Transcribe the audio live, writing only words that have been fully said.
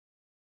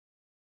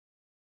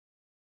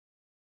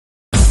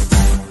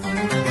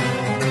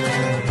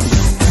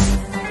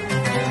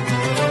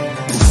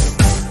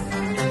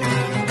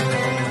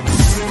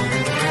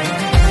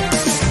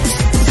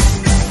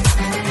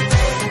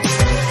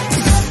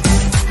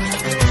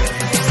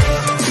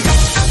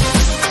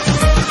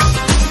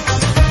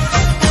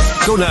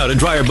Go now to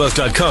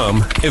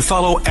dryerbuzz.com and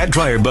follow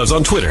 @dryerbuzz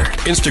on Twitter,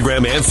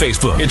 Instagram, and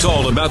Facebook. It's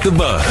all about the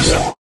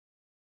buzz.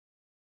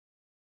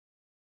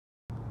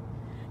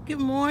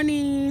 Good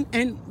morning,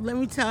 and let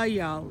me tell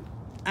y'all,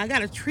 I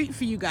got a treat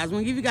for you guys. I'm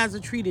going to give you guys a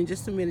treat in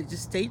just a minute.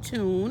 Just stay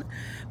tuned.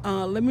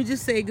 Let me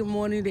just say good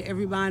morning to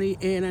everybody,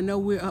 and I know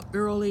we're up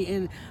early,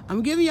 and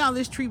I'm giving y'all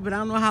this treat, but I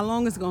don't know how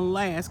long it's going to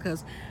last,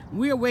 because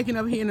we're waking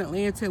up here in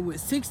Atlanta with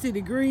 60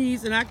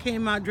 degrees, and I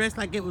came out dressed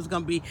like it was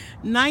going to be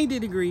 90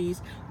 degrees.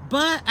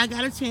 But I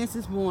got a chance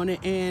this morning,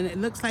 and it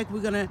looks like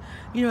we're going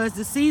to, as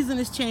the season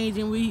is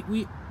changing,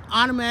 we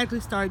automatically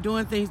start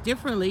doing things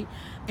differently.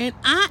 And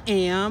I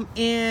am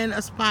in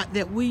a spot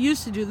that we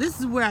used to do.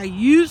 This is where I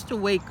used to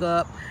wake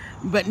up,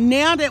 but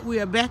now that we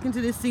are back into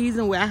this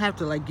season where I have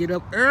to get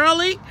up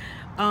early,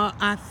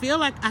 I feel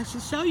like I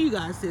should show you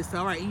guys this.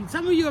 All right,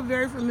 some of you are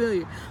very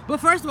familiar, but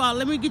first of all,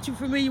 let me get you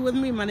familiar with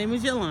me. My name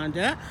is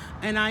Yolanda,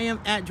 and I am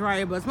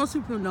 @dryerbuzz. Most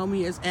people know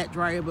me as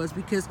 @dryerbuzz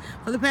because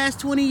for the past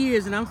 20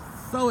 years, and I'm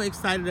so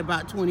excited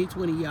about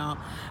 2020, y'all.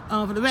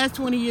 For the past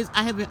 20 years,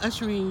 I have been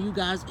ushering you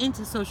guys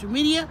into social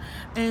media,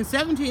 and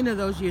 17 of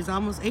those years,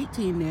 almost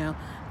 18 now,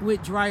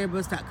 with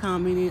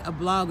dryerbuzz.com, meaning a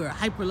blogger, a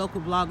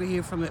hyper-local blogger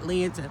here from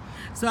Atlanta.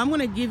 So I'm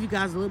going to give you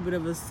guys a little bit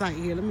of a sight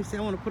here. Let me see.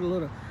 I want to put a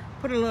little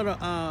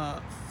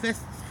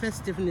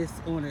festiveness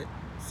on it,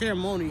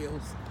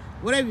 ceremonials,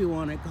 whatever you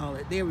want to call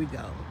it. There we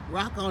go.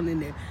 Rock on in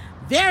there.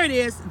 There it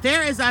is.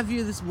 There is our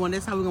view this morning.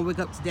 That's how we're going to wake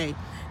up today.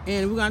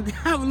 And we're going to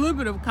have a little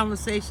bit of a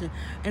conversation.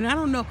 And I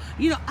don't know,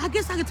 I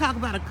guess I could talk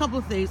about a couple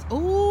of things.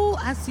 Oh,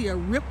 I see a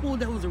ripple.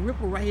 There was a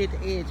ripple right here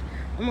at the edge.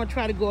 I'm going to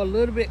try to go a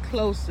little bit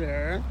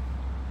closer,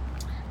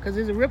 because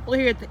there's a ripple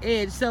here at the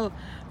edge. So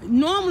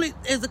normally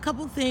there's a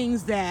couple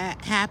things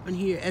that happen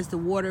here as the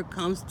water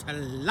comes to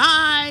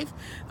life.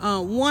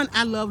 One,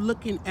 I love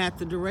looking at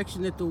the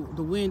direction that the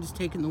wind is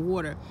taking the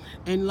water,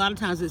 and a lot of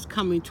times it's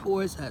coming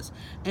towards us.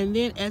 And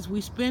then as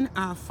we spend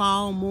our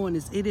fall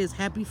mornings, it is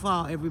happy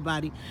fall,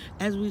 everybody.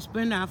 As we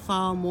spend our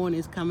fall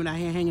mornings coming out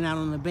here, hanging out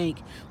on the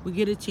bank, we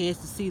get a chance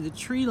to see the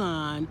tree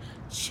line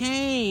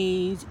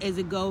change as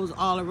it goes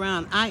all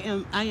around. I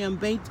am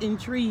banked in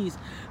trees,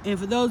 and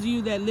for those of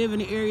you that live in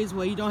the areas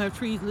where you don't have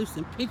trees,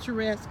 listen,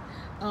 picturesque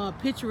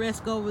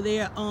over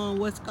there on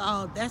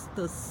that's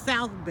the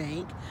South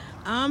Bank.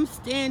 I'm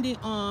standing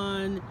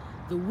on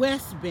the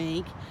West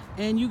Bank,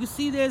 and you can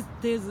see there's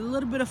a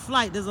little bit of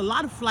flight. There's a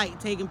lot of flight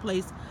taking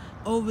place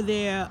over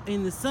there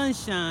in the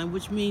sunshine,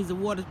 which means the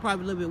water's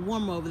probably a little bit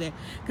warmer over there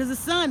because the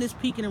sun is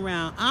peeking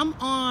around. I'm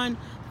on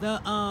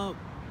the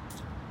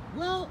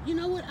well, you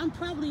know what? I'm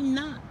probably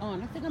not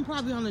on. I think I'm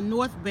probably on the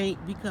North Bank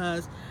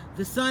because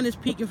the sun is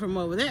peeking from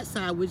over that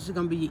side, which is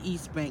going to be your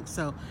East Bank.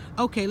 So,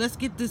 okay, let's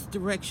get this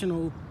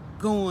directional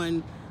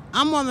going.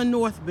 I'm on the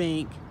North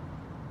Bank.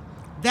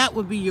 That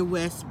would be your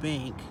West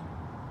Bank.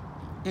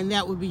 And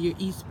that would be your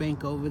East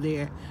Bank over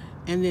there.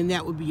 And then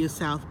that would be your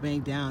South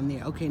Bank down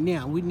there. Okay,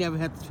 now, we never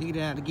have to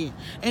figure that out again.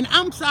 And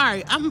I'm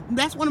sorry.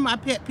 That's one of my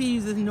pet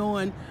peeves is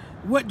knowing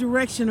what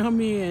direction I'm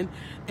in,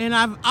 and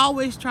I've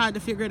always tried to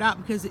figure it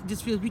out because it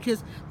just feels,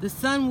 because the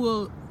sun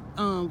will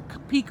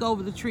peek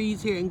over the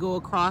trees here and go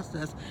across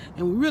us,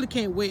 and we really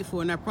can't wait for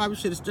it. And I probably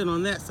should have stood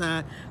on that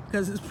side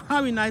because it's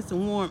probably nice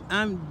and warm.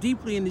 I'm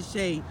deeply in the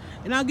shade,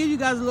 and I'll give you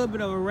guys a little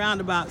bit of a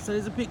roundabout. So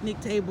there's a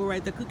picnic table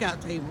right there, cookout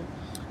table,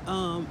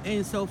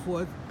 and so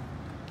forth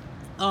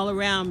all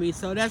around me.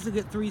 So that's a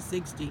good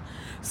 360.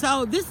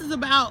 So this is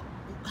about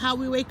how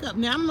we wake up.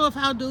 Now, I don't know if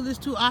I'll do this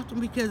too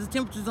often because the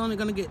temperature's only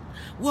going to get,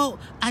 well,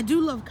 I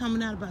do love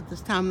coming out about this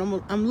time.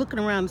 And I'm looking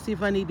around to see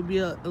if I need to be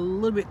a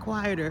little bit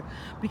quieter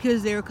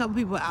because there are a couple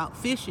people out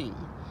fishing.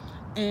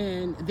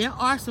 And there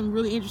are some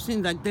really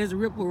interesting, there's a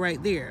ripple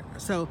right there.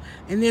 So,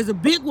 and there's a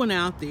big one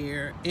out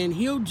there, and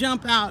he'll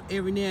jump out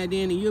every now and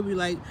then, and you'll be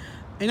like,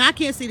 and I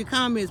can't see the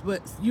comments, but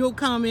you'll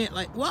comment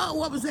like, whoa,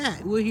 what was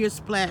that? We'll hear a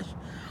splash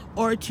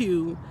or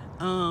two.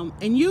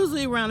 And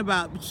usually around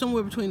about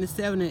somewhere between the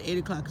 7 and 8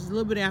 o'clock. It's a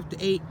little bit after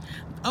 8.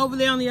 Over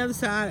there on the other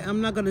side,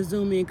 I'm not going to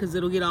zoom in because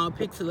it'll get all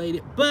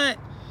pixelated. But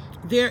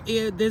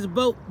there's a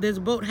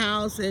boat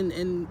house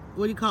and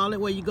what do you call it,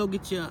 where you go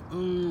get your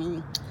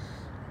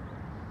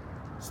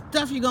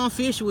stuff you're going to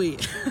fish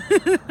with.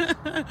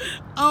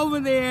 Over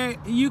there,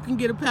 you can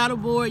get a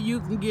paddleboard. You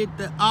can get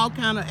all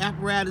kind of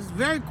apparatus.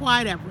 Very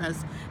quiet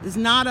apparatus. It's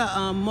not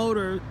a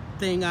motor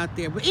thing out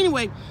there. But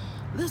anyway,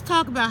 let's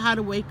talk about how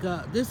to wake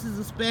up. This is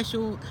a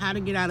special how to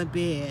get out of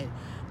bed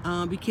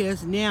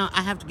because now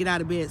I have to get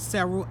out of bed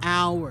several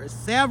hours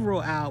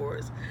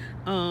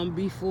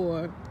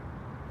before,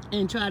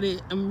 and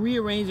I'm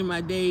rearranging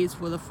my days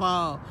for the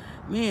fall.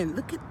 Man,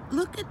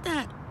 look at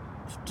that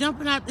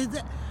jumping out.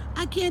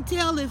 I can't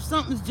tell if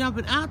something's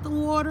jumping out the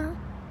water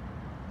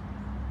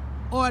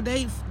or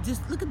they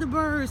just look at the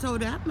birds over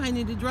there. I might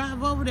need to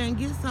drive over there and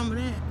get some of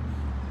that.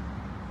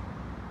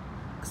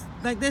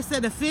 Like they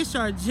said, the fish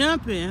are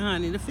jumping,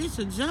 honey. The fish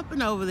are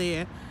jumping over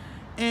there.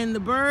 And the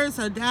birds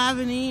are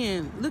diving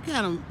in. Look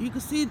at them. You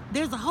can see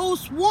there's a whole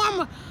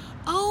swarm of,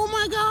 oh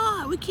my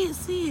God. We can't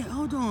see it.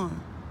 Hold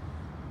on.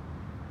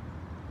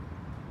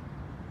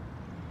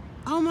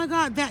 Oh my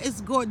God, that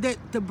is that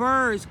the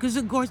birds, because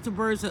of course the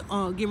birds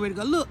are getting ready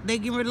to go. Look, they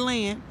getting ready to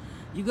land.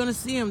 You're gonna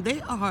see them. They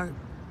are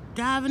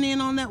diving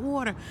in on that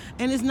water,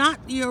 and it's not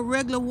your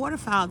regular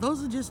waterfowl.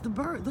 Those are just the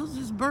birds. Those are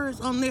just birds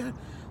on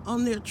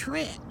their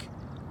trek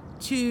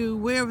to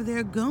wherever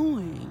they're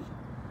going.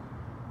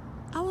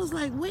 I was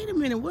like, wait a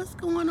minute, what's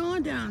going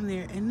on down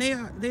there? And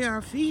they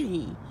are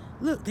feeding.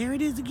 Look, there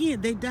it is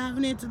again. They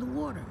diving into the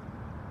water.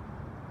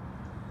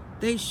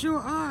 They sure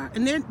are,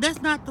 and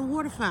that's not the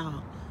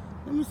waterfowl.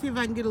 Let me see if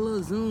I can get a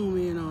little zoom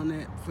in on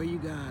that for you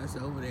guys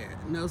over there.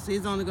 No, see,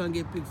 it's only going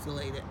to get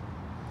pixelated.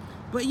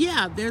 But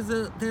yeah, there's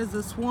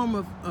a swarm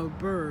of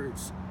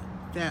birds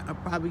that are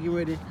probably getting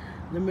ready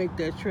to make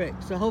their trek.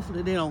 So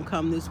hopefully they don't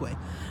come this way.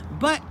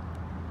 But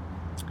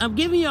I'm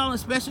giving y'all a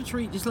special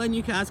treat, just letting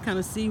you guys kind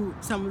of see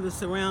some of the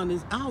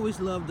surroundings. I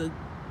always love to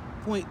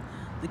point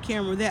the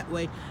camera that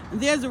way. And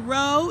there's a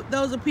road.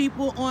 Those are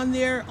people on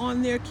their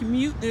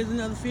commute. There's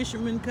another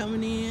fisherman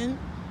coming in.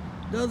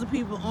 Those are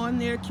people on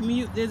their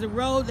commute. There's a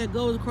road that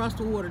goes across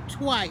the water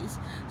twice.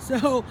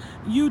 So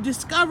you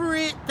discover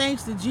it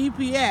thanks to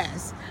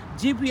GPS.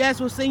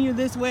 GPS will send you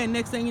this way, and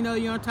next thing you know,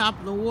 you're on top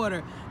of the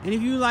water. And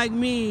if you like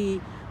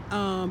me,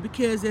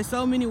 because there's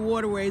so many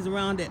waterways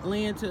around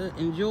Atlanta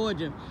and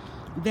Georgia,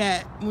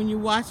 that when you're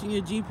watching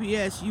your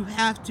GPS, you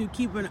have to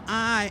keep an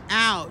eye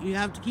out. You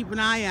have to keep an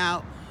eye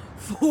out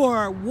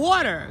for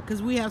water,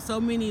 because we have so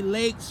many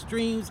lakes,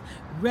 streams,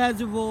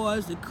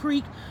 reservoirs, the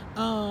creek,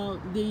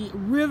 the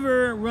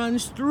river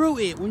runs through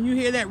it. When you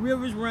hear that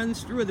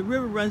the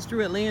river runs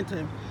through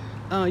Atlanta,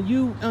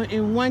 you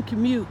in one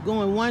commute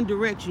going one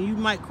direction, you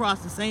might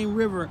cross the same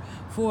river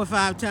 4 or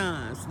 5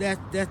 times.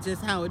 That's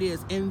just how it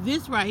is. And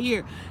this right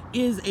here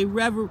is a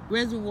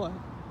reservoir.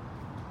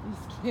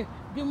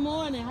 Good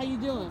morning. How you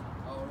doing?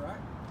 All right.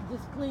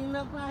 Just cleaning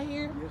up out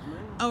here? Yes,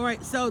 ma'am. All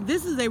right, so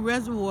this is a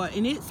reservoir,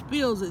 and it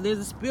spills. There's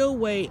a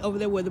spillway over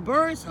there where the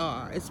birds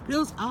are. It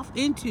spills off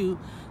into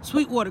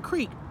Sweetwater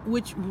Creek,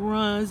 which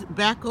runs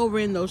back over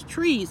in those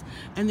trees.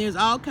 And there's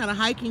all kind of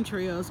hiking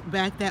trails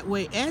back that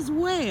way as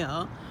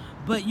well.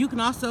 But you can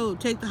also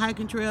take the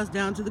hiking trails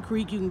down to the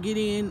creek. You can get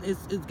in.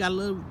 It's got a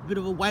little bit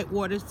of a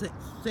whitewater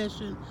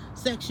section.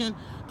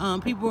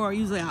 People are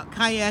usually out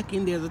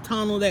kayaking. There's a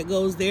tunnel that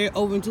goes there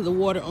over into the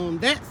water on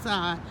that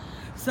side.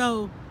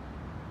 So,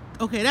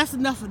 okay, that's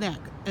enough of that.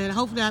 And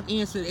hopefully I've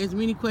answered as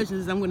many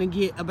questions as I'm going to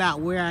get about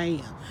where I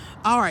am.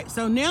 All right,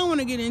 so now I want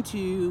to get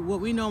into what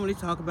we normally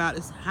talk about,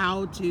 is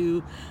how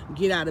to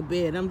get out of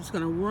bed. I'm just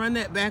going to run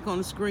that back on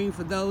the screen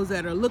for those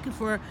that are looking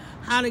for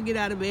how to get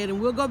out of bed. And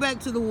we'll go back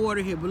to the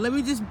water here. But let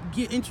me just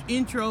get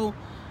intro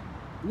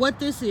what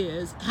this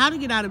is. How to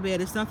get out of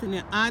bed is something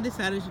that I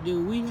decided to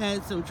do. We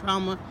had some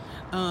trauma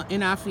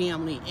in our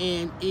family.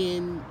 And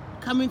in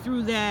coming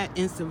through that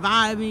and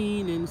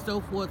surviving and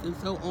so forth and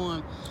so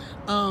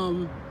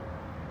on,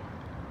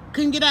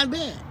 couldn't get out of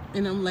bed.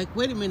 And I'm like,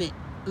 wait a minute,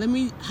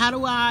 when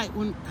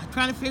I'm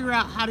trying to figure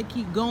out how to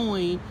keep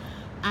going,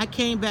 I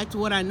came back to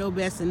what I know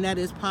best, and that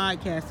is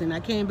podcasting. I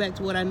came back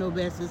to what I know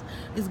best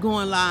is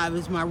going live,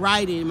 is my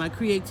writing, my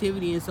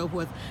creativity, and so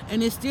forth.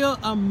 And it's still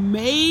a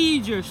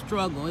major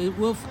struggle. It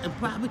will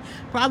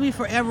probably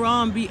forever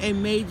on be a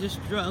major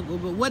struggle.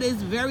 But what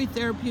is very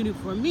therapeutic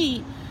for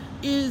me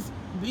is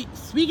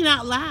speaking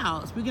out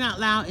loud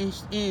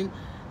and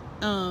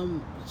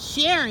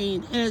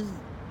sharing has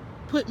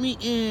put me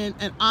in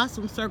an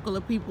awesome circle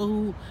of people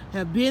who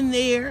have been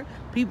there,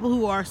 people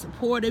who are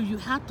supportive. You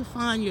have to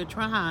find your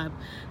tribe.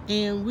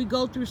 And we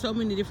go through so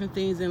many different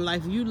things in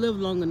life. If you live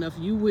long enough,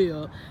 you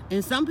will.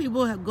 And some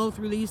people go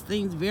through these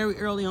things very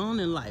early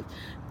on in life.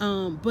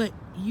 But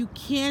you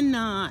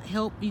cannot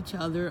help each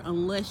other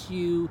unless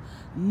you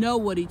know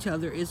what each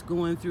other is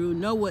going through,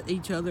 know what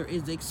each other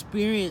is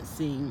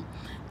experiencing,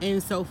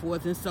 and so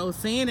forth. And so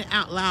saying it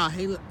out loud,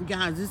 hey, look,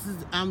 guys,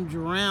 I'm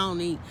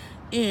drowning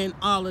in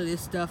all of this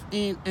stuff.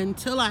 And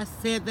until I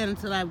said that,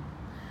 until I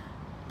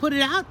put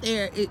it out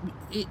there, it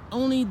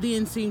only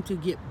then seemed to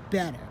get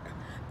better.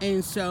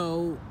 And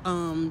so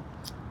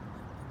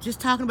just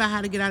talking about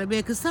how to get out of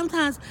bed, because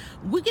sometimes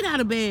we get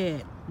out of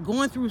bed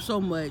going through so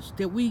much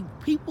that we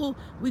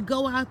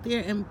go out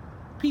there and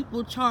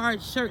people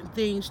charge certain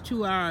things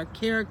to our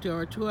character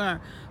or to our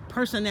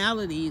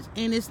personalities,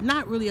 and it's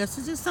not really us.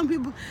 It's just some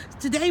people.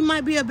 Today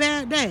might be a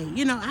bad day.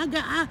 You know,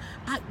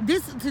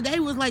 today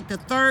was like the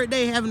third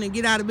day having to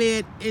get out of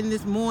bed in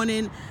this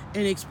morning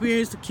and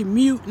experience the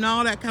commute and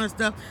all that kind of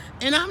stuff.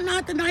 And I'm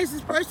not the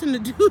nicest person to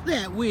do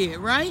that with,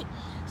 right?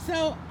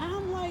 So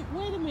I'm like,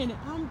 wait a minute.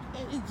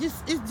 It's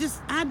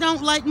just I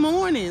don't like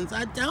mornings.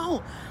 I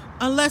don't,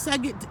 unless I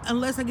get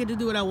to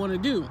do what I want to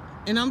do.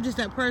 And I'm just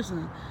that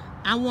person.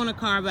 I want to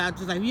carve out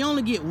this life. You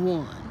only get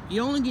one.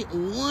 You only get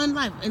one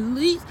life, at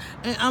least.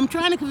 And I'm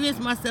trying to convince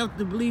myself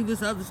to believe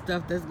this other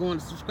stuff that's going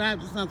to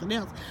subscribe to something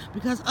else,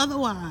 because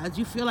otherwise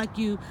you feel like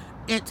you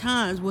at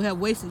times will have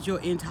wasted your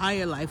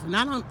entire life. And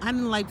I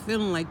didn't like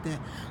feeling like that,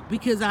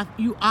 because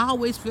you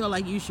always feel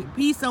like you should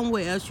be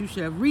somewhere else, you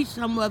should have reached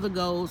some other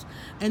goals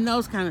and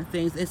those kind of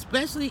things,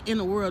 especially in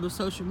the world of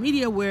social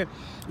media where,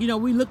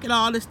 we look at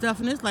all this stuff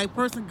and it's like a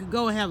person could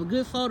go and have a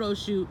good photo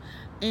shoot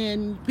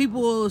and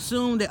people will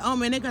assume that, oh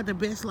man, they got the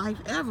best life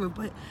ever.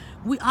 But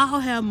we all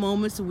have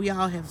moments and we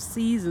all have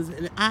seasons,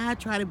 and I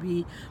try to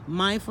be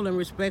mindful and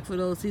respectful of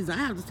those seasons. I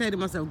have to say to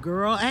myself,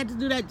 girl, I had to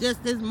do that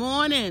just this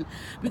morning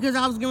because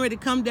I was getting ready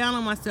to come down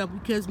on myself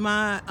because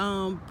my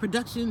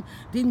production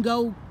didn't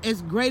go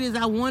as great as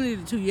I wanted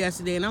it to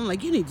yesterday. And I'm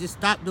like, you need to just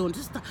stop doing,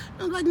 just stop.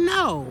 I'm like,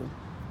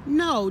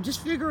 no,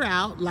 just figure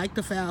out, like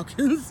the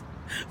Falcons,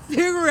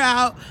 figure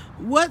out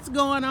what's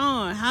going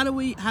on. How do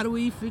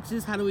we fix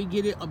this? How do we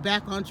get it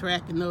back on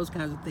track and those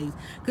kinds of things?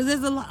 Because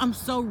there's a lot. I'm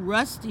so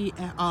rusty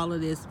at all of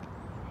this,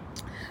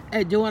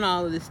 at doing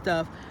all of this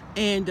stuff.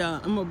 And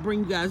I'm gonna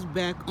bring you guys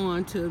back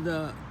onto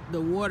the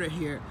water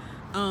here.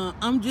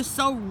 I'm just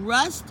so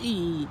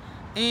rusty,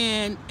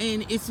 and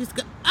it's just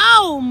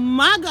oh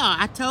my God!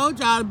 I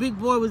told y'all the big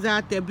boy was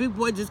out there. Big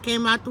boy just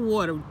came out the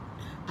water.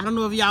 I don't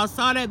know if y'all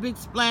saw that big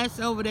splash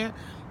over there,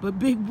 but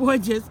big boy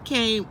just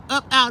came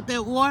up out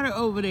that water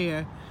over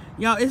there.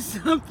 Y'all, it's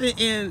something,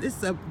 and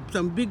it's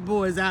some big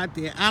boys out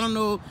there. I don't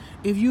know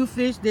if you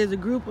fish. There's a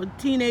group of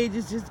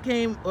teenagers just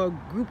came, or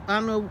a group, I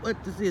don't know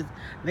what this is.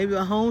 Maybe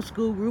a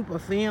homeschool group, a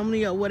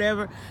family, or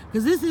whatever.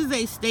 Because this is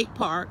a state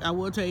park. I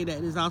will tell you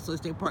that it's also a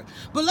state park.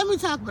 But let me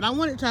I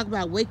want to talk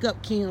about Wake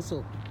Up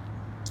Cancel.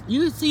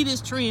 You see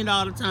this trend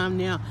all the time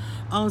now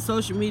on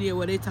social media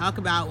where they talk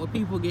about when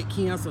people get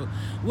canceled.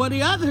 Well,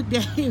 the other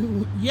day,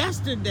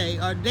 yesterday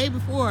or the day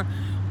before,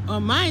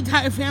 my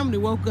entire family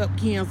woke up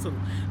canceled,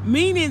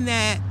 meaning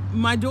that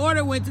my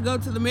daughter went to go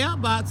to the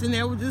mailbox and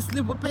there was this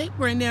slip of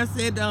paper in there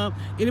said,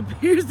 it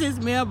appears this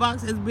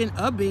mailbox has been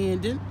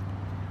abandoned.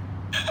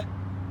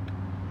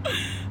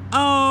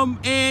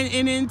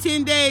 And in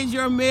 10 days,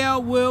 your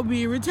mail will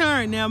be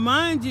returned. Now,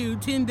 mind you,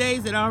 10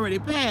 days had already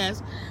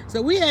passed.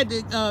 So we had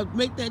to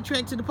make that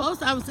trek to the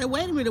post office and say,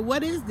 wait a minute,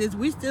 what is this?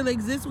 We still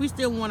exist. We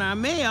still want our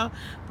mail.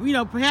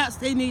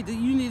 Perhaps you need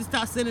to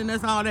start sending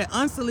us all that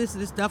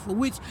unsolicited stuff for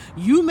which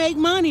you make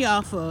money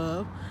off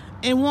of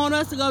and want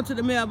us to go to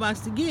the mailbox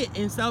to get.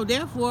 And so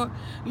therefore,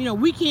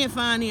 we can't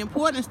find the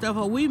important stuff,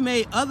 or we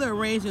made other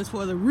arrangements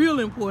for the real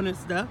important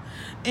stuff.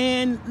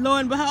 And lo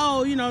and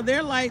behold,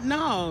 they're like,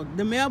 no,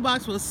 the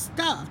mailbox was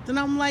stuffed. And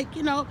I'm like,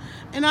 and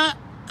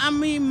I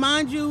mean,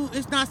 mind you,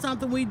 it's not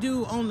something we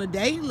do on the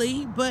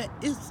daily, but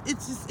it's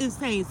just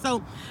insane.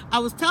 So I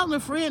was telling a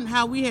friend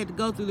how we had to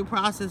go through the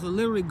process of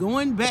literally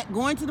going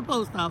to the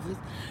post office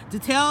to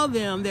tell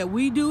them that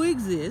we do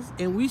exist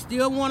and we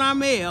still want our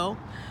mail.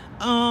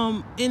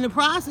 In the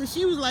process,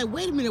 she was like,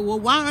 wait a minute, well,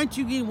 why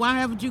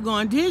haven't you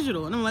gone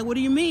digital? And I'm like, what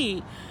do you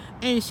mean?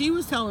 And she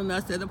was telling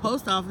us that the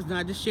post office, and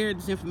I just shared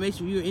this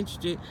information if you're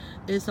interested,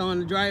 it's on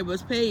the Dryer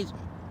Buzz page.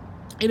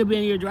 It'll be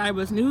in your Dryer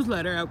Buzz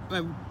newsletter.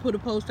 I put a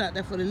post out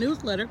there for the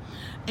newsletter,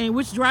 and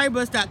which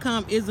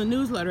DryerBuzz.com is a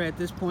newsletter at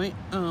this point.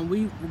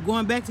 We're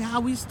going back to how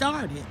we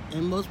started,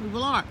 and most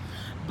people are.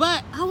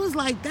 But I was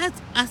like,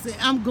 I said,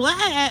 I'm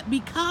glad,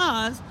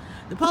 because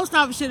the post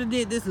office should have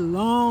did this a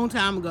long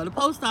time ago. The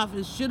post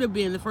office should have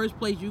been the first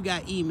place you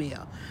got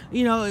email.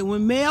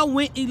 When mail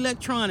went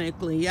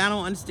electronically, I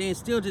don't understand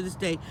still to this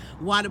day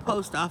why the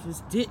post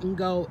office didn't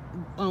go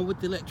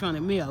with the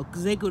electronic mail,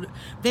 because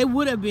they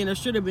would have been or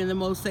should have been the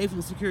most safe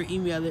and secure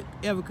email that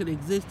ever could have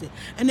existed.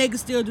 And they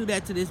could still do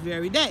that to this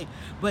very day.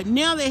 But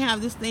now they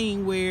have this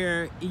thing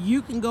where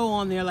you can go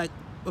on there, like,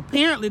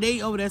 apparently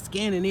they over there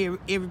scanning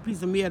every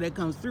piece of mail that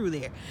comes through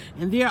there,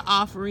 and they're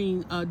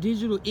offering a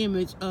digital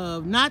image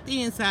of not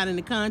the inside and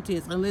the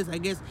contents, unless I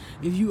guess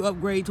if you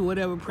upgrade to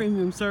whatever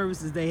premium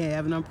services they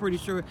have, and I'm pretty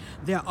sure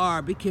there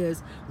are,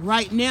 because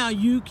right now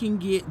you can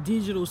get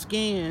digital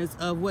scans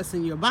of what's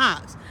in your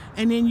box,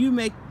 and then you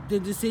make the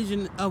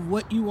decision of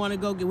what you want to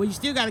go get. Well, you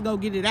still got to go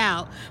get it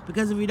out,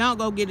 because if you don't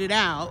go get it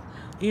out,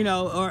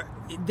 or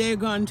they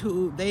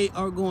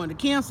are going to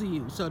cancel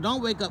you. So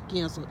don't wake up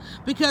cancel,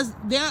 because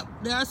there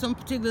are some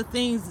particular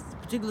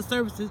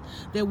services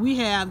that we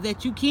have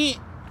that you can't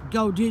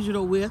go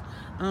digital with.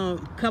 A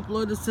couple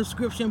of the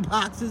subscription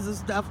boxes and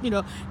stuff.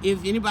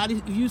 If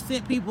you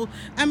sent people,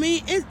 I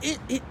mean,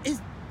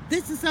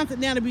 this is something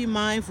now to be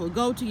mindful.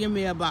 Go to your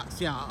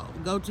mailbox, y'all.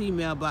 Go to your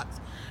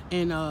mailbox.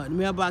 And the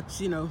mailbox,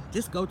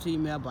 just go to your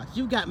mailbox.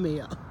 You've got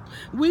mail.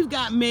 We've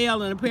got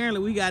mail, and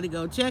apparently we got to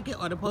go check it,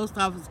 or the post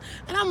office.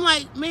 And I'm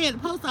like, man, the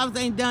post office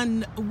ain't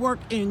done work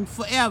in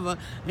forever,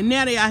 and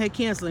now they out here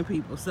canceling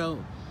people.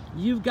 So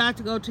you've got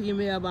to go to your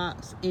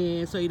mailbox,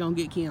 and so you don't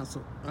get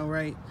canceled, all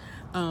right?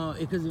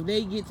 Because if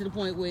they get to the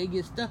point where it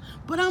gets stuck.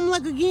 But I'm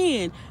like,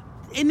 again,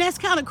 and that's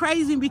kind of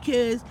crazy,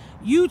 because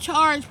you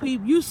charge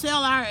people, you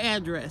sell our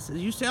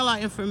addresses, you sell our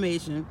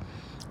information,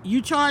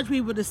 you charge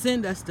people to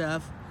send us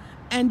stuff,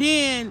 and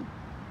then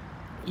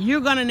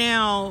you're going to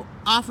now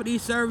offer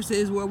these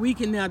services where we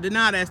can now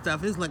deny that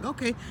stuff. It's like,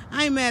 okay,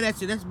 I ain't mad at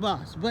you. That's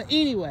boss. But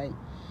anyway,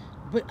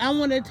 But I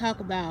want to talk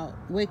about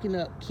waking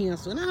up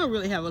cancel. And I don't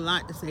really have a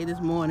lot to say this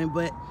morning,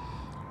 but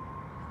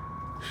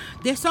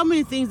there's so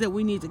many things that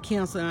we need to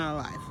cancel in our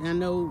life. And I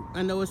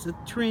know it's a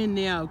trend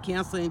now of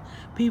canceling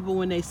people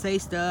when they say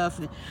stuff.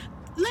 And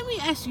let me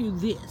ask you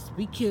this,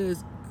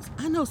 because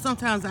I know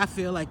sometimes I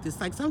feel like this.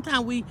 Like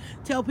sometimes we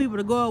tell people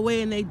to go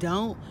away and they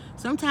don't.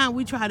 Sometimes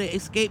we try to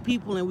escape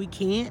people and we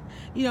can't.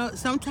 You know,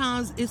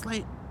 sometimes it's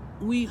like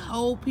we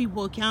hold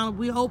people accountable.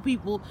 We hold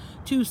people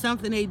to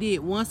something they did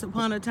once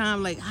upon a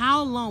time. Like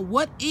how long,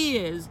 what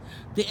is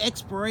the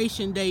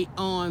expiration date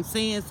on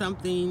saying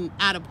something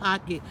out of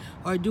pocket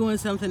or doing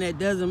something that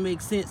doesn't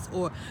make sense?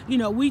 Or, you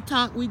know, we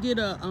did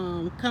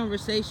a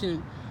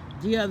conversation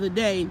the other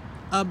day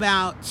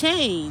about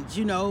change.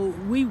 You know,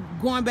 we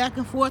going back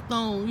and forth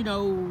on, you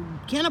know,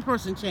 can a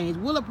person change?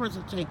 Will a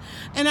person change?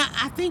 And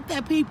I think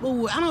that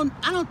people, I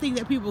don't think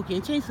that people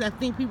can change, because I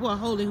think people are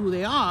holding who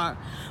they are,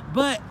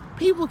 but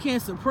people can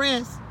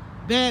suppress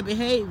bad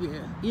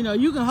behavior. You know,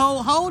 you can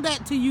hold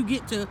that till you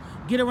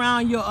get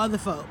around your other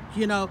folk.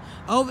 You know,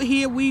 over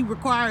here we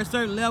require a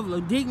certain level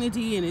of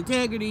dignity and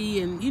integrity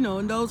and, you know,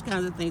 and those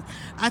kinds of things.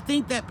 I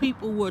think that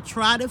people will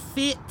try to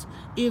fit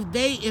if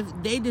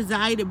they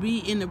desire to be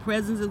in the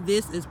presence of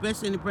this,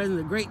 especially in the presence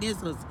of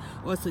greatness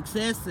or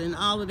success and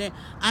all of that.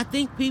 I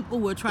think people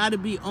will try to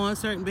be on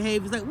certain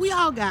behaviors. Like we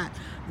all got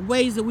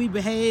ways that we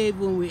behave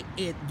when we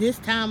at this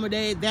time of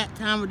day, that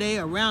time of day,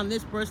 around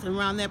this person,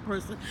 around that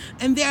person.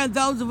 And there are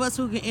those of us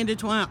who can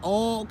intertwine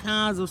all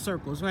kinds of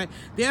circles, right?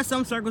 There are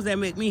some circles that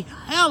make me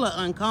hella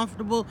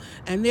uncomfortable,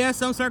 and there are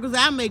some circles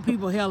that make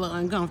people hella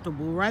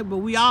uncomfortable, right? But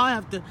we all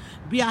have to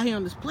be out here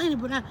on this planet.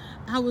 But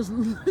I was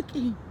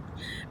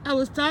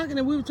talking,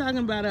 and we were talking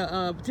about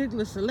a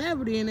particular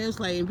celebrity, and it's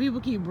like, and people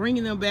keep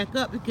bringing them back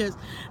up because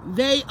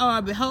they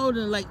are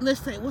beholden. Like,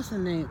 let's say, what's her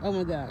name? Oh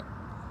my God.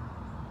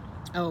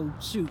 Oh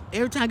shoot!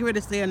 Every time I get ready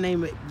to say her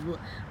name, it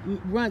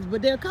runs.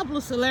 But there are a couple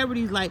of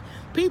celebrities, like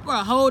people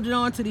are holding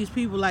on to these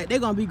people like they're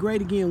gonna be great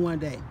again one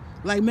day.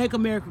 Like make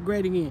America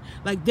great again.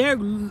 Like they're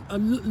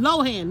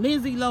Lohan,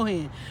 Lindsay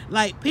Lohan.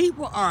 Like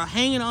people are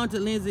hanging on to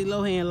Lindsay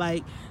Lohan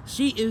like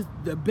she is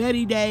the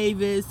Betty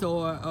Davis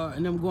or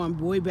and I'm going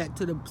way back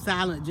to the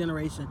silent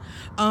generation.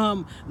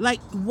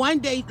 Like one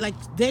day, like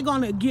they're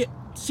gonna get.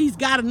 She's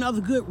got another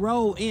good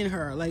role in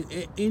her.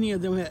 Like any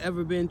of them have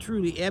ever been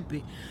truly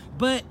epic.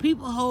 But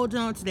people hold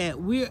on to that.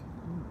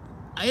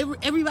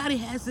 Everybody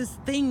has this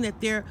thing that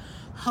they're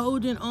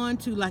holding on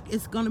to, like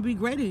it's gonna be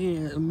great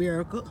again,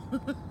 America.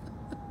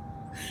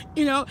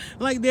 You know,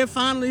 like they're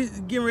finally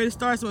getting ready to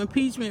start some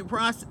impeachment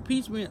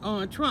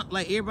on Trump.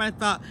 Like everybody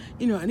thought,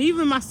 you know, and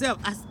even myself,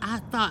 I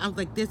thought, I was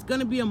like, there's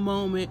gonna be a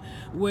moment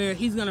where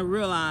he's gonna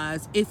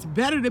realize it's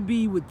better to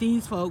be with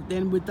these folk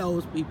than with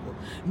those people.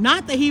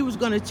 Not that he was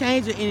gonna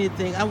change or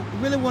anything. I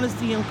really want to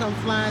see him come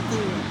flying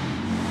through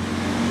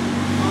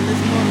on this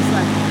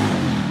motorcycle,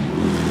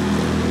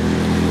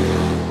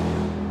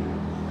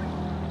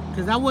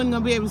 because I wasn't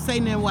gonna be able to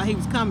say nothing while he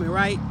was coming,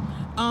 right?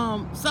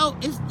 So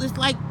it's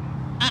like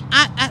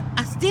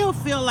I still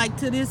feel like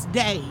to this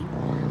day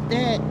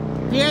that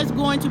there's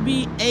going to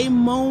be a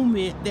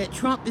moment that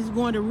Trump is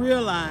going to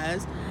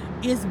realize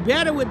it's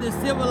better with the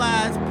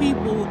civilized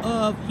people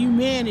of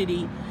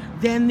humanity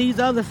than these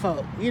other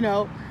folk, you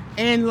know.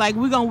 And like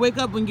we're gonna wake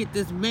up and get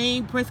this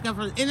main press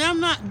conference, and I'm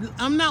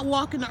not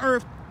walking the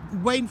earth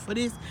waiting for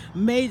this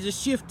major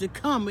shift to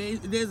come.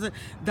 The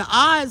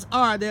odds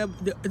are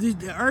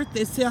the earth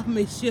itself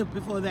may shift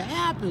before that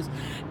happens.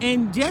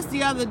 And just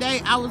the other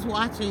day, I was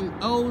watching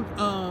old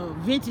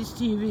vintage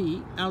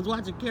TV. I was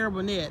watching Carol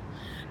Burnett,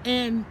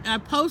 and I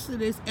posted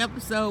this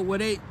episode where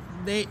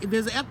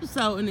there's an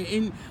episode,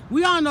 and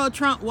we all know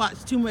Trump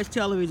watched too much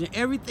television.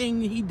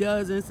 Everything he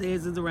does and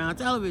says is around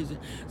television.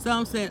 So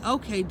I'm saying,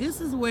 okay,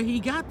 this is where he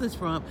got this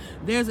from.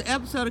 There's an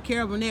episode of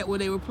Carol Burnett where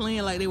they were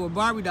playing like they were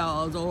Barbie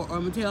dolls or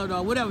Mattel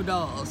dolls, whatever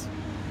dolls.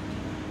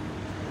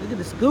 Look at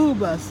the school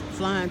bus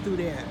flying through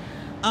there.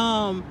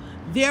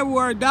 There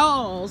were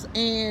dolls,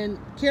 and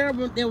there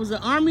was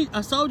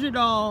a soldier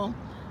doll,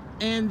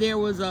 and there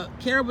was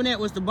Carol Burnett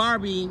was the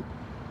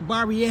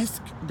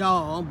Barbie-esque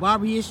doll,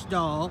 Barbie-ish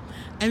doll,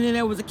 and then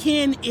there was a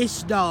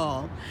Ken-ish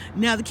doll.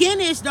 Now the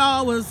Ken-ish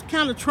doll was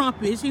kind of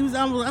Trump-ish. I was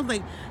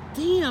like,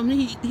 damn,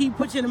 he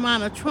put you in the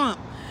mind of Trump.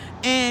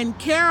 And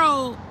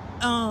Carol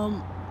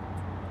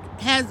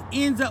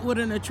ends up with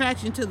an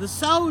attraction to the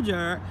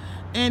soldier,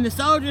 and the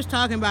soldier's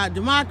talking about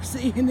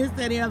democracy and this,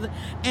 that, and the other.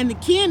 And the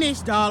Ken-ish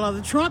doll or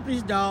the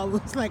Trump-ish doll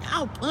was like,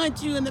 I'll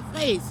punch you in the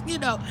face, you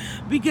know,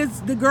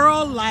 because the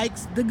girl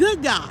likes the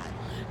good guy.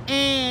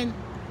 And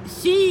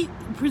she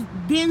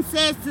then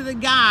says to the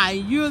guy,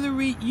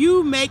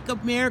 you make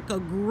America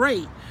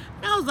great.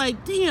 And I was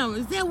like, damn,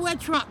 is that what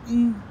Trump...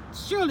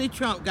 Surely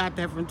Trump got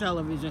that from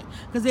television,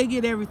 because they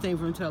get everything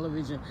from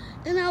television.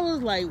 And I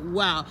was like,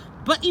 wow.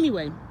 But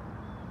anyway,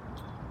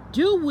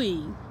 should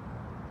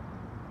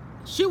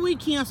we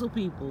cancel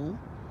people?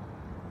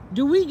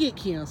 Do we get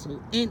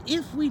canceled? And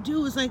if we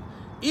do, it's like,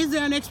 is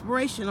there an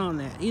expiration on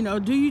that? You know,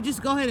 do you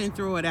just go ahead and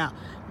throw it out?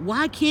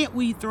 Why can't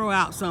we throw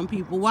out some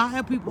people? Why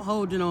are people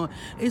holding on?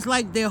 It's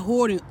like they're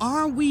hoarding.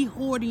 Are we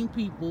hoarding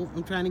people?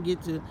 I'm trying to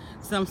get to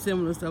some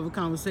semblance of a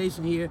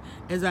conversation here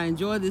as I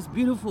enjoy this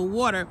beautiful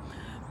water.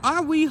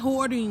 Are we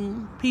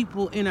hoarding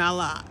people in our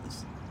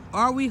lives?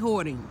 Are we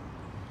hoarding?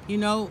 You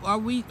know, are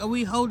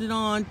we holding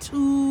on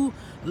too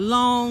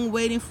long,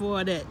 waiting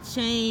for that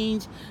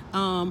change?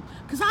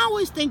 Because I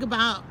always think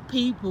about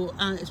people,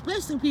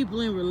 especially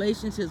people in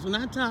relationships. When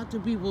I talk to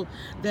people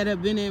that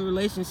have been in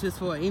relationships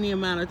for any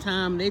amount of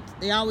time,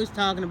 they always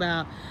talking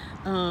about,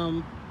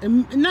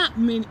 not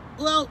many,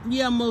 well,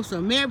 yeah, most of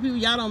them. Married people,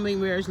 y'all don't make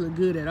marriage look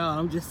good at all.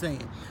 I'm just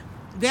saying.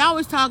 They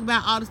always talk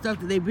about all the stuff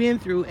that they've been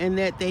through and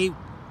that they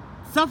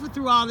suffered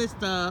through all this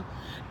stuff,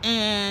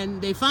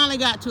 and they finally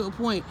got to a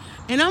point.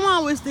 And I'm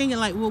always thinking,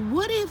 like, well,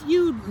 what if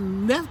you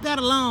left that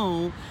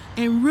alone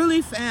and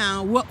really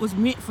found what was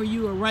meant for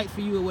you or right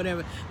for you or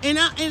whatever? And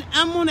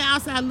I'm on the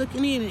outside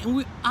looking in, and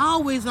we're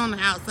always on the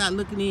outside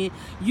looking in.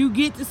 You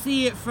get to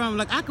see it from,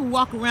 like, I could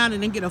walk around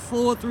and then get a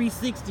full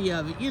 360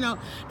 of it, you know.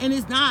 And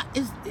it's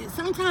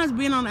sometimes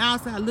being on the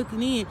outside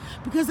looking in,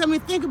 because, I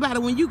mean, think about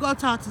it. When you go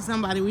talk to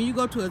somebody, when you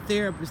go to a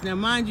therapist, now,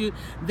 mind you,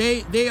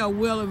 they are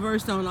well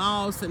versed on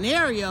all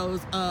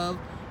scenarios of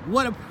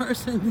what a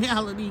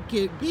personality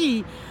could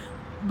be,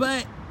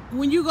 but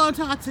when you go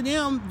talk to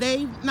them,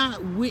 they've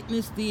not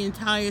witnessed the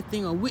entire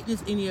thing or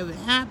witnessed any of it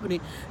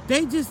happening.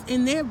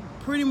 And they're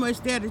pretty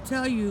much there to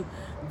tell you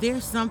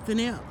there's something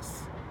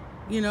else,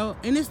 you know.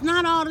 And it's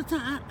not all the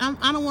time.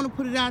 I don't want to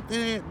put it out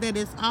there that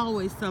it's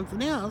always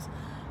something else,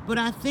 but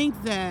I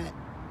think that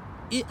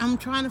I'm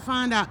trying to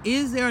find out,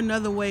 is there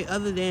another way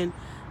other than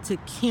to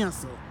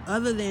cancel a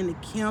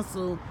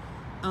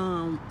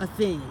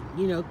thing?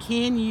 You know,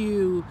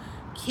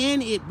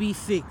 can it be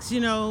fixed? You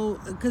know,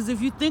 because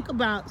if you think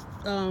about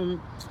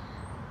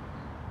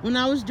when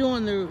I was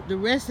doing the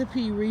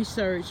recipe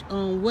research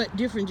on what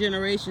different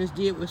generations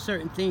did with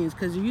certain things,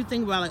 because if you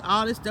think about, like,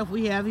 all this stuff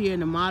we have here in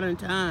the modern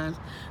times,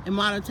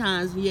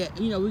 yet,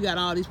 you know, we got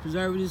all these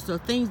preservatives, so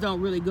things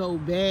don't really go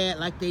bad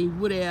like they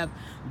would have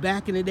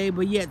back in the day,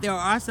 but yet there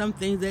are some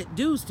things that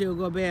do still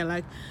go bad.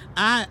 Like,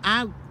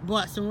 I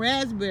bought some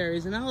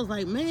raspberries, and I was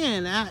like,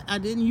 man, I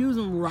didn't use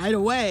them right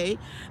away,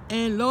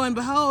 and lo and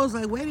behold, I was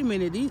like, wait a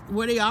minute,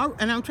 were they all?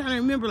 And I'm trying to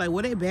remember, like,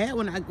 were they bad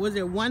was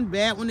there one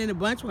bad one in a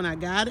bunch when I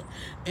got it,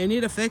 and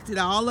it affected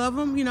all of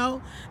them, you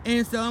know?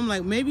 And so I'm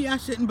like, maybe I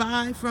shouldn't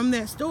buy from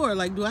that store.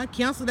 Like, do I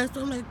cancel that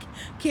store? I'm like,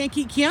 can't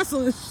keep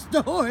canceling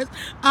stores.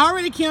 I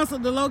already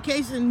canceled the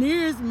location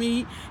nearest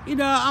me. You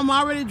know, I'm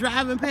already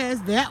driving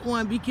past that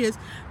one because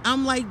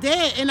I'm like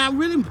that, and I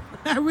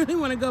really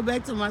want to go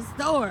back to my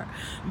store.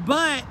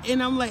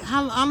 And I'm like,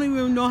 I don't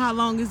even know how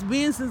long it's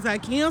been since I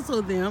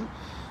canceled them.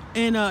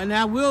 And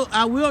I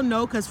will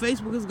know, because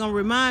Facebook is gonna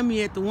remind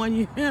me at the 1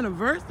 year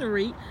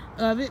anniversary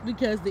of it,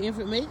 because the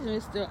information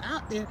is still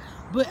out there.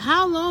 But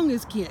how long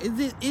is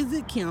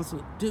it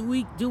canceled? Do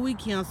we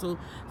cancel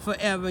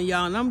forever,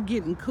 y'all? And I'm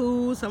getting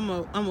cool, so I'm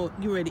gonna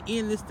get ready to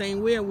end this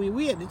thing. Where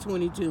we at the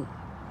 22.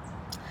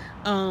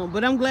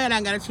 But I'm glad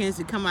I got a chance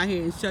to come out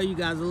here and show you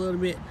guys a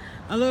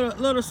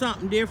little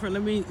something different.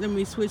 Let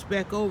me switch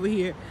back over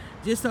here,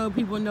 just so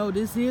people know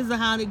this is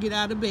how to get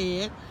out of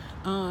bed.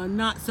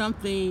 Not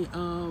something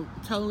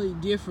totally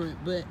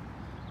different, but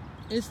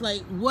it's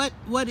like,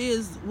 what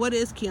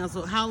is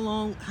canceled? How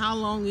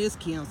long is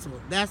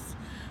canceled?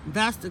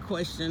 That's the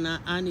question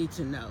I need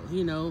to know.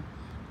 You know,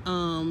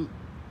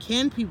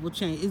 can people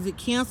change? Is it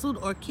canceled,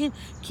 or can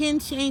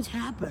change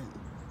happen?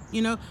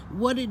 You know,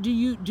 do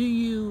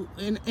you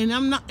and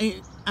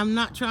I'm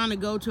not trying to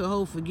go to a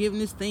whole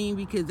forgiveness thing,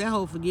 because that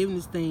whole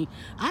forgiveness thing,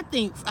 I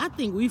think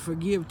we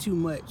forgive too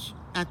much.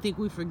 I think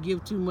we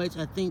forgive too much.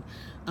 I think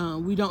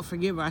we don't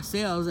forgive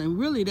ourselves, and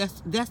really that's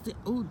the,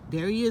 oh,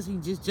 there he is. He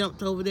just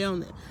jumped over there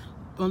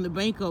on the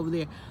bank over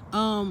there.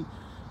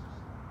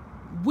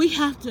 We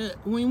have to,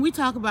 when we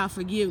talk about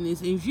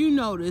forgiveness, if you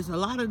notice, a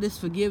lot of this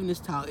forgiveness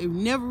talk, it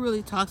never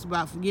really talks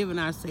about forgiving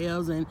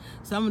ourselves and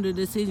some of the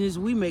decisions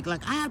we make.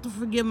 Like, I have to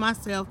forgive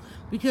myself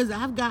because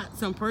I've got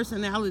some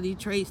personality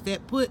traits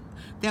that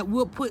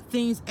will put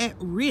things at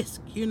risk,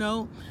 you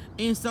know?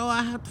 And so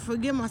I have to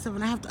forgive myself,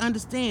 and I have to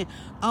understand,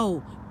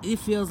 oh, it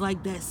feels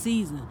like that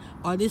season,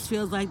 or this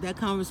feels like that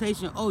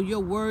conversation. Oh, your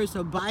words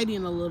are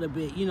biting a little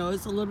bit. You know,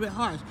 it's a little bit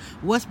harsh.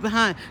 What's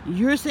behind?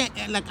 You're saying,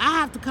 like, I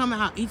have to come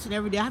out each and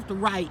every day. I have to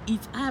write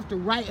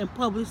and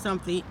publish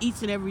something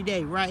each and every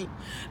day, right?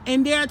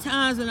 And there are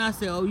times when I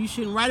say, oh, you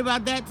shouldn't write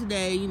about that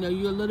today. You know,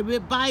 you're a little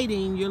bit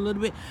biting.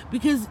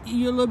 Because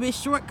you're a little bit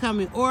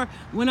shortcoming. Or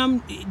when I'm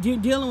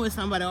dealing with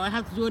somebody, or I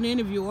have to do an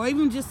interview, or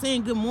even just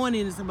saying good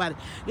morning to somebody.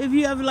 If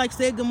you ever, like,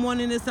 say good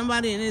morning to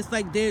somebody and it's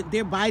like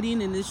they're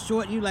biting and it's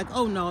short, you like,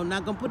 oh no, I'm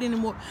not gonna put any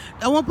more.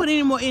 I won't put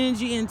any more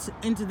energy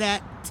into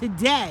that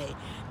today.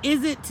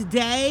 Is it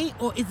today,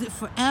 or is it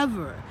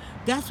forever?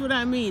 That's what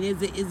I mean.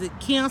 Is it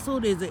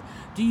canceled?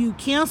 Do you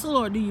cancel,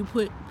 or do you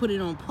put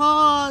it on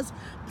pause?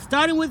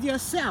 Starting with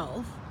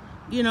yourself,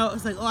 you know,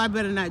 it's like, oh, I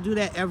better not do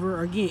that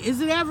ever again. Is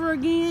it ever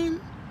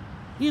again?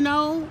 You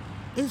know,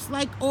 it's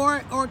like,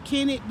 or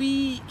can it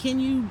be? Can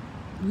you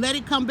let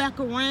it come back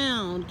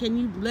around? Can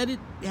you let it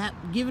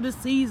give it a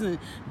season,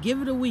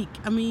 give it a week?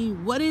 I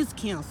mean, what is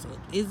canceled?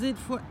 Is it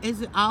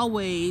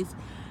always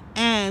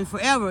and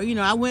forever? You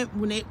know, I went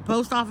when the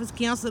post office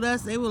canceled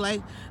us. They were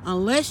like,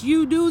 unless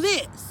you do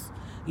this,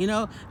 you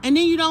know. And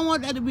then you don't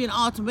want that to be an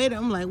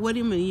ultimatum. I'm like, what do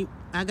you mean?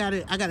 I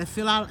gotta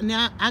fill out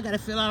now. I gotta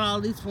fill out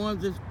all these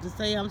forms to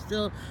say I'm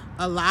still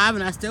alive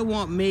and I still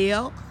want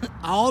mail.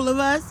 All of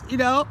us, you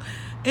know.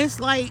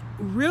 It's like,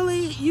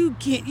 really, you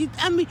can't.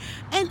 I mean,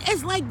 and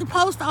it's like the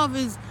post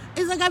office.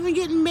 It's like I've been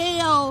getting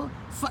mail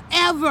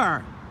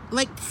forever,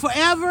 like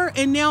forever,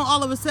 and now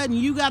all of a sudden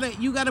you got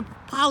a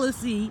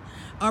policy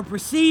or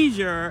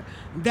procedure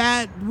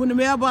that when the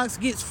mailbox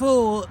gets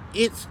full,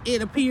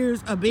 it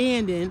appears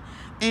abandoned,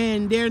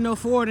 and there's no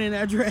forwarding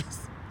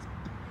address.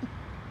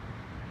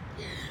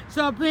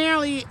 So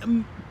apparently,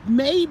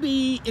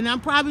 maybe,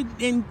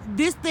 and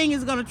this thing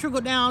is going to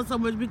trickle down so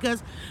much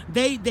because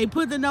they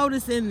put the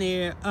notice in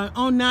there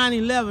on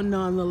 9/11,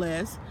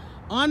 nonetheless,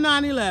 on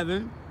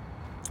 9/11,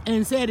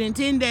 and said in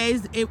 10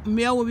 days,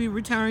 mail will be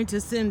returned to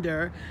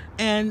sender,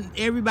 and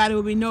everybody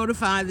will be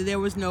notified that there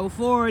was no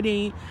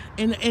forwarding.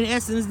 In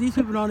essence, these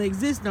people don't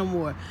exist no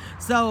more.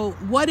 So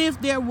what if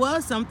there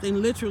was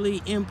something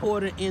literally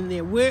important in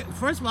there?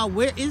 First of all,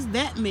 where is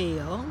that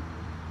mail?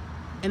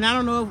 And I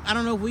don't know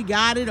if we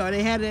got it or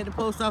they had it at the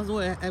post office.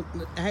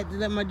 I had to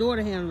let my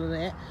daughter handle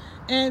that.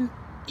 And,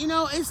 you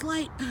know, it's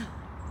like,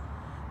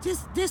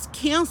 just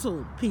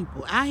cancel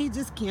people. I hate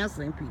just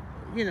canceling people,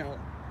 you know.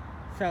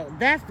 So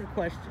that's the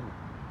question.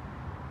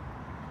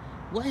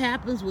 What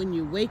happens when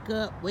you wake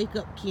up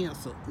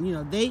canceled? You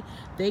know,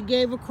 they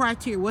gave a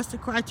criteria. What's the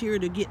criteria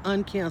to get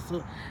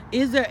uncanceled?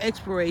 Is there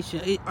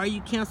expiration? Are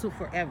you canceled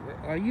forever?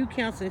 Are you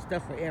canceling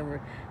stuff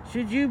forever?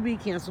 Should you be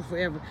canceled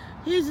forever?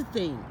 Here's the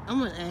thing. I'm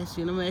going to ask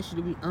you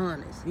to be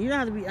honest. You don't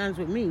have to be honest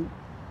with me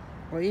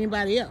or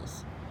anybody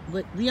else,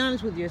 but be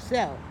honest with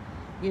yourself.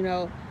 You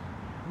know,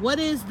 what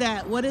is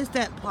that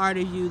part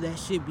of you that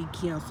should be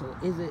canceled?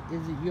 Is it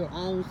your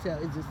own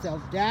self? Is it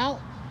self-doubt?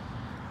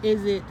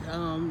 Is it,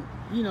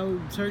 you know,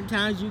 certain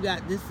times you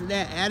got this or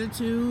that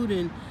attitude,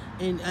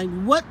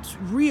 and what's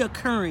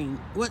reoccurring?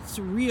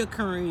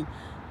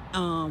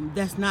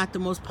 That's not the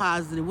most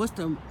positive? What's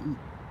the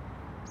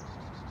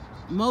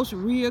most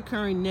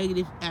reoccurring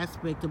negative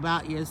aspect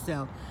about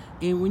yourself?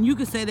 And when you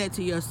can say that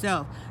to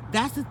yourself,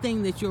 that's the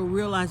thing that you'll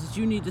realize that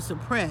you need to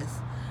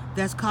suppress,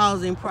 that's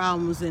causing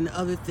problems in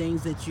other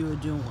things that you're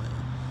doing.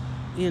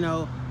 You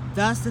know,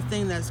 that's the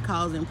thing that's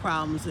causing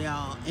problems,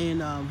 y'all.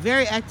 And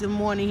very active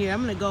morning here.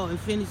 I'm going to go and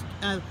finish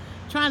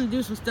trying to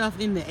do some stuff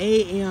in the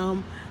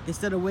a.m.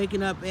 instead of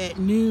waking up at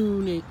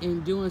noon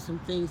and doing some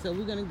things. So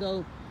we're going to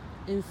go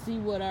and see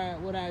what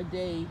our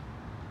day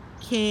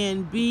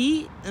can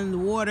be. And the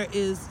water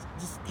is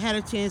just had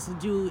a chance to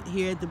do it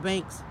here at the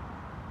banks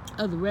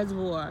of the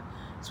reservoir,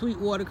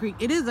 Sweetwater Creek.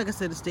 It is, like I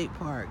said, a state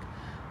park.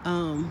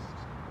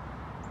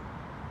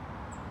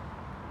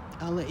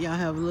 I'll let y'all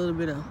have a little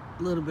bit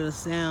of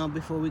sound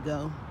before we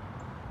go.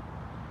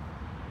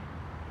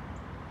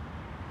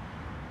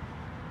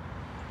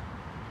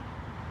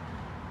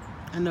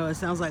 I know it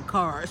sounds like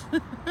cars.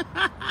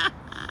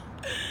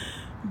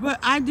 But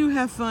I do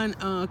have fun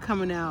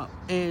coming out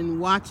and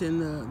watching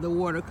the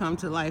water come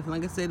to life.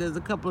 Like I said, there's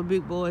a couple of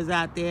big boys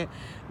out there.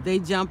 They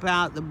jump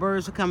out. The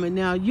birds are coming.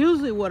 Now,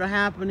 usually what will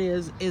happen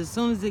is as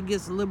soon as it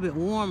gets a little bit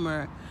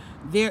warmer,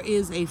 there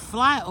is a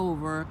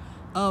flyover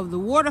of the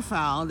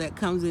waterfowl that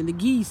comes in, the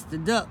geese, the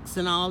ducks,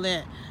 and all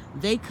that.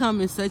 They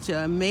come in such an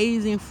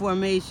amazing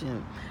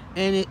formation,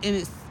 and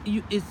it's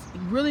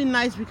really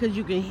nice because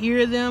you can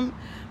hear them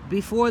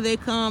before they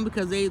come,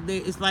 because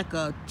it's like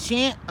a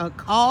chant, a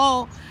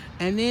call,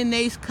 and then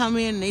they come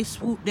in and they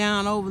swoop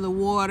down over the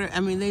water.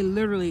 I mean, they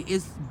literally,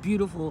 it's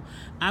beautiful.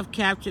 I've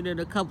captured it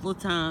a couple of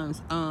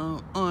times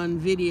on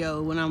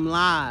video when I'm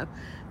live,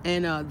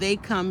 and they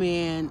come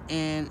in,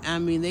 and I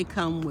mean, they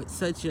come with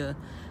such a,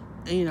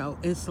 you know,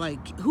 it's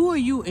like, who are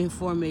you in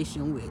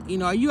formation with? You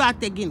know, are you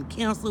out there getting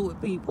canceled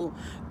with people,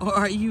 or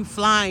are you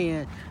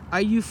flying?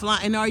 Are you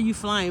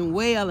flying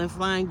well and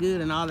flying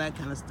good and all that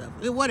kind of stuff?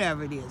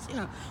 Whatever it is, you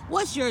know.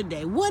 What's your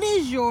day?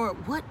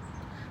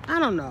 I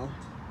don't know.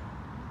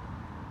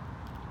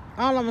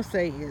 All I'm gonna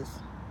say is,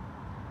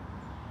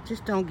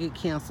 just don't get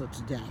canceled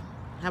today.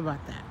 How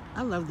about that?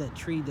 I love that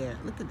tree there.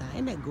 Look at that.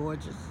 Isn't that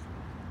gorgeous?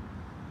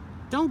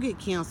 Don't get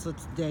canceled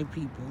today,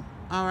 people.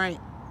 All right.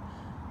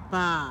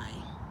 Bye.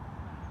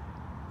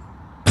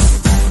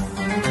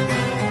 Go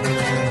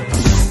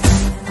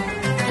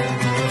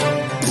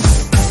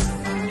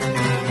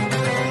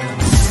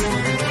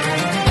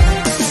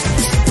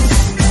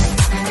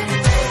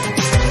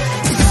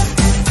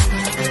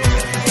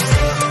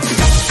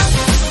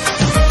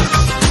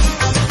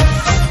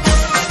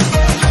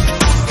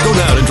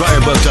now to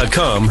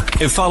DryerBuzz.com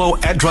and follow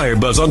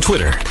 @DryerBuzz on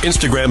Twitter,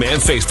 Instagram,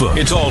 and Facebook.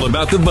 It's all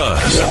about the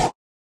buzz.